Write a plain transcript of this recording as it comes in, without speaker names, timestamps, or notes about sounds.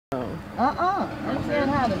I'm saying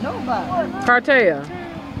hi to nobody. Cartel,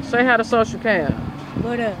 say hi to Social Cam.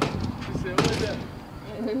 What up?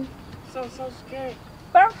 Social Security.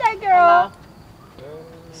 Birthday girl.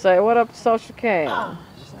 Say what up to Social Cam.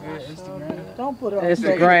 Don't put her on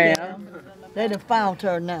Instagram. They done found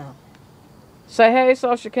her now. Say hey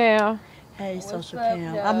Social Cam. Hey, Social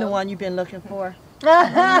Cam. I'm the one you've been looking for.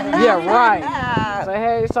 Yeah, right. Say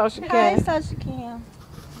hey Social Cam. Hey, Social Cam.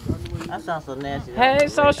 That sounds so nasty. Hey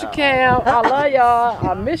Social Cam. I love y'all.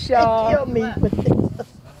 I miss y'all. Kill me with this.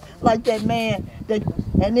 Like that man that,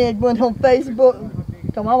 and then went on Facebook.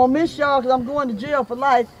 Come on, I'm gonna miss y'all because I'm going to jail for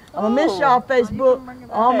life. I'm gonna miss y'all Facebook,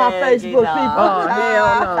 all my Facebook people. Oh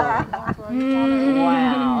hell no.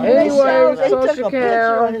 Wow. Anyway, They took Social a picture of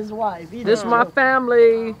Cam. his wife. This is my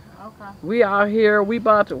family. We out here. We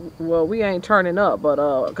about to. Well, we ain't turning up, but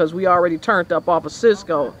because we already turned up off of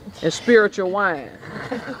Cisco and spiritual wine.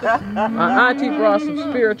 My auntie brought some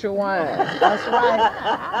spiritual wine. That's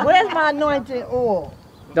right. Where's my anointing oil?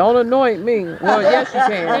 Don't anoint me. Well, yes you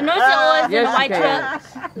can. The anointing oil is in the Yes white you can. truck.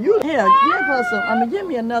 You here? Give her some. I mean, give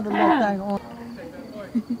me another little thing on.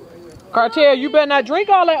 Cartel, you better not drink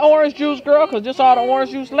all that orange juice, girl, because just all the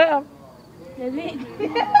orange juice left. We need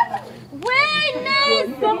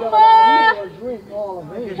some more. Drink all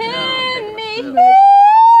of it. Hand me.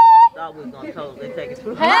 Thought we was gonna toast. They take it too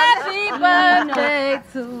long. Happy birthday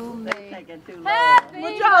to me. Taking too long. Happy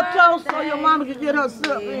Would y'all toast so your mama can get her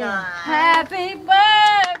sip in? Happy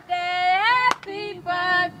birthday, happy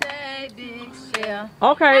birthday, Big Shell.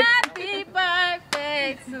 Okay. Happy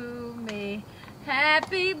birthday to me.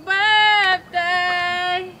 Happy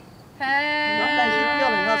birthday.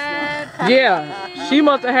 Yeah, she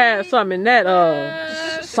must have had something in that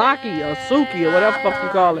sake or suki or whatever the fuck you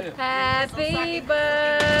call it. Happy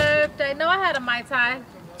birthday. No, I had a Mai Tai.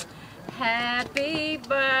 Happy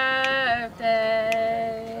birthday.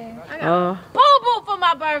 I got boo-boo for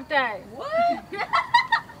my birthday. What?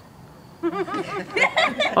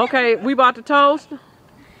 Okay, we about to toast.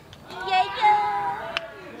 Yeah.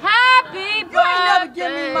 Happy birthday. You ain't never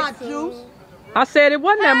give me my juice. I said it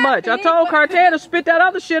wasn't that much. I told Cartel to spit that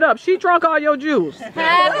other shit up. She drunk all your juice.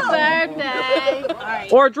 Happy birthday.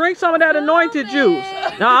 Or drink some of that anointed juice.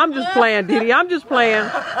 No, I'm just playing, Diddy. I'm just playing.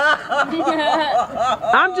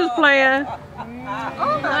 I'm just playing.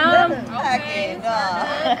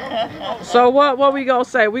 So what we gonna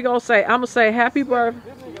say? We gonna say, I'm gonna say happy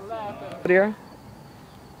birthday.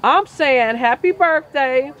 I'm saying happy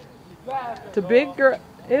birthday to Big Girl.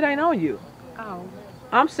 It ain't on you. Oh.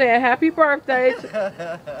 I'm saying happy birthday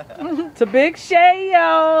to Big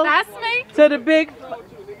Shayo. That's me? To the big. She about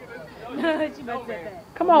to say that.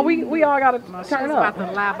 Come on, we all gotta turn up. about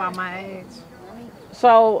to lie about my age.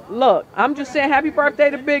 So look, I'm just saying happy birthday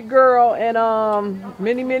to Big Girl and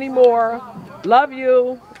many more. Love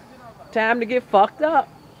you. Time to get fucked up.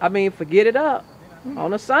 I mean, forget it up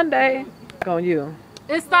on a Sunday. On you.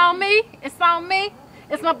 It's on me. It's on me.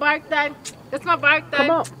 It's my birthday. It's my birthday. Come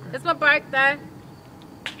on. It's my birthday.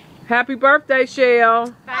 Happy birthday,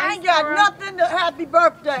 Shell. I ain't got nothing to happy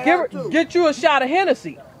birthday. Get you a shot of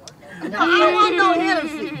Hennessy. No, I don't want no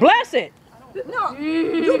Hennessy. Bless it. No,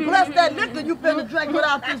 you bless that liquor you finna drink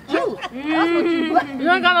without this juice. That's what you bless. You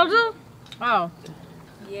ain't got no juice? Oh.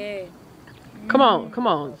 Yeah. Come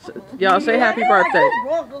on. Y'all say happy birthday.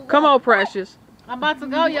 Come on, Precious. I'm about to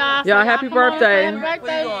go, y'all. Y'all, happy birthday.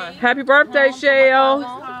 Happy birthday, Shell.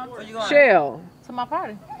 Where you going? Shell. To my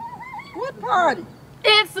party. What party?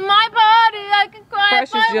 It's my party. I can cry.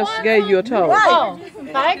 Precious just gave you a toast. Oh,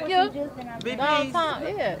 thank you. Big No, piece. Tom.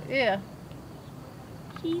 Yeah.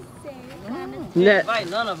 Net. Invite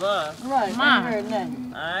none of us. Right, Ma. I heard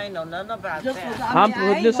nothing. I ain't know nothing about Just that. 'cause I'm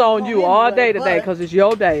putting this on you all day today because it's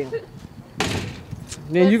your day.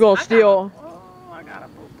 Then you gonna still.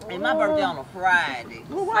 Hey, my birthday on a Friday.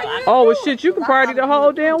 Well, why you Oh well, shit! You can party the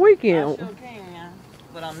whole damn I weekend. sure can, yeah.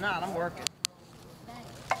 But I'm not. I'm working.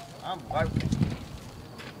 I'm working.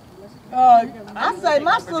 I say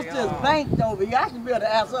my sister's banked over here. I should be able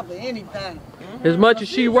to ask her for anything. As much as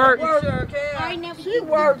she works. Sure can. She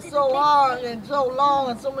worked so hard and so long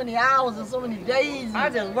and so many hours and so many days. I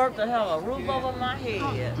just worked to have a roof over my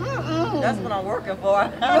head. That's what I'm working for.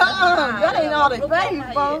 That ain't all they pay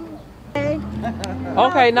for.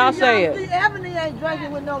 Okay, now say it. See, Ebony ain't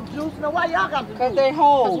drinking with no juice. Now why y'all got to? Because they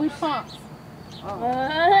hold. Because we punks.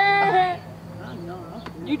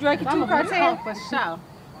 You drinking too, Cartel? For sure.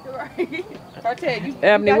 Cartel, you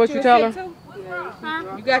Ebony, got what you you a tell sip her? too?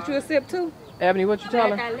 You got you a sip too? Ebony, what you tell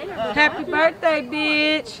her? Happy birthday,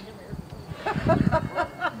 bitch.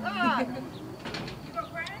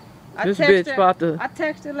 This bitch about to. I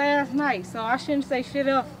texted last night, so I shouldn't say shit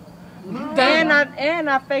else And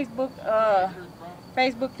I Facebooked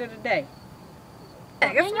her today.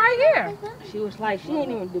 It's right here. She was like, she ain't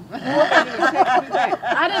even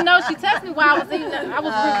I didn't know she texted me while I was eating. I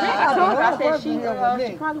was I said she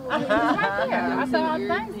probably was right there. I said, oh,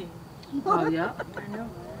 thanks. Oh, yeah.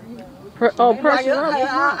 Like,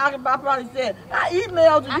 I probably said, I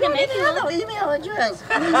emailed you. I can make you no email address.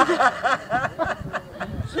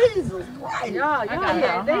 Jesus Christ. Y'all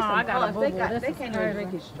yeah, they I got a some boo-boo. they can't even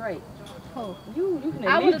drink it straight. You can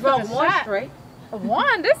I at would've least took drink a one shot. straight.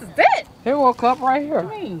 One, this is it. Here, a cup right here.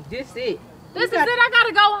 This it. This is it. I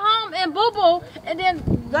gotta go home and boo-boo and then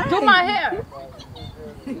do my hair.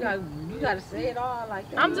 You gotta say it all like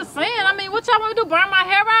that. I'm just saying. I mean, what y'all want me to do? Burn my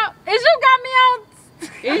hair out? Is you got me on?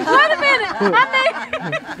 Wait a minute. I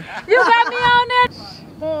mean, you got me on there.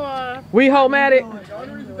 Boy. We home at it.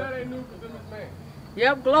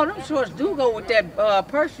 Yep, Glow, them shorts do go with that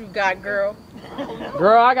purse you got, girl.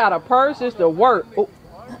 Girl, I got a purse. It's the work. Oh,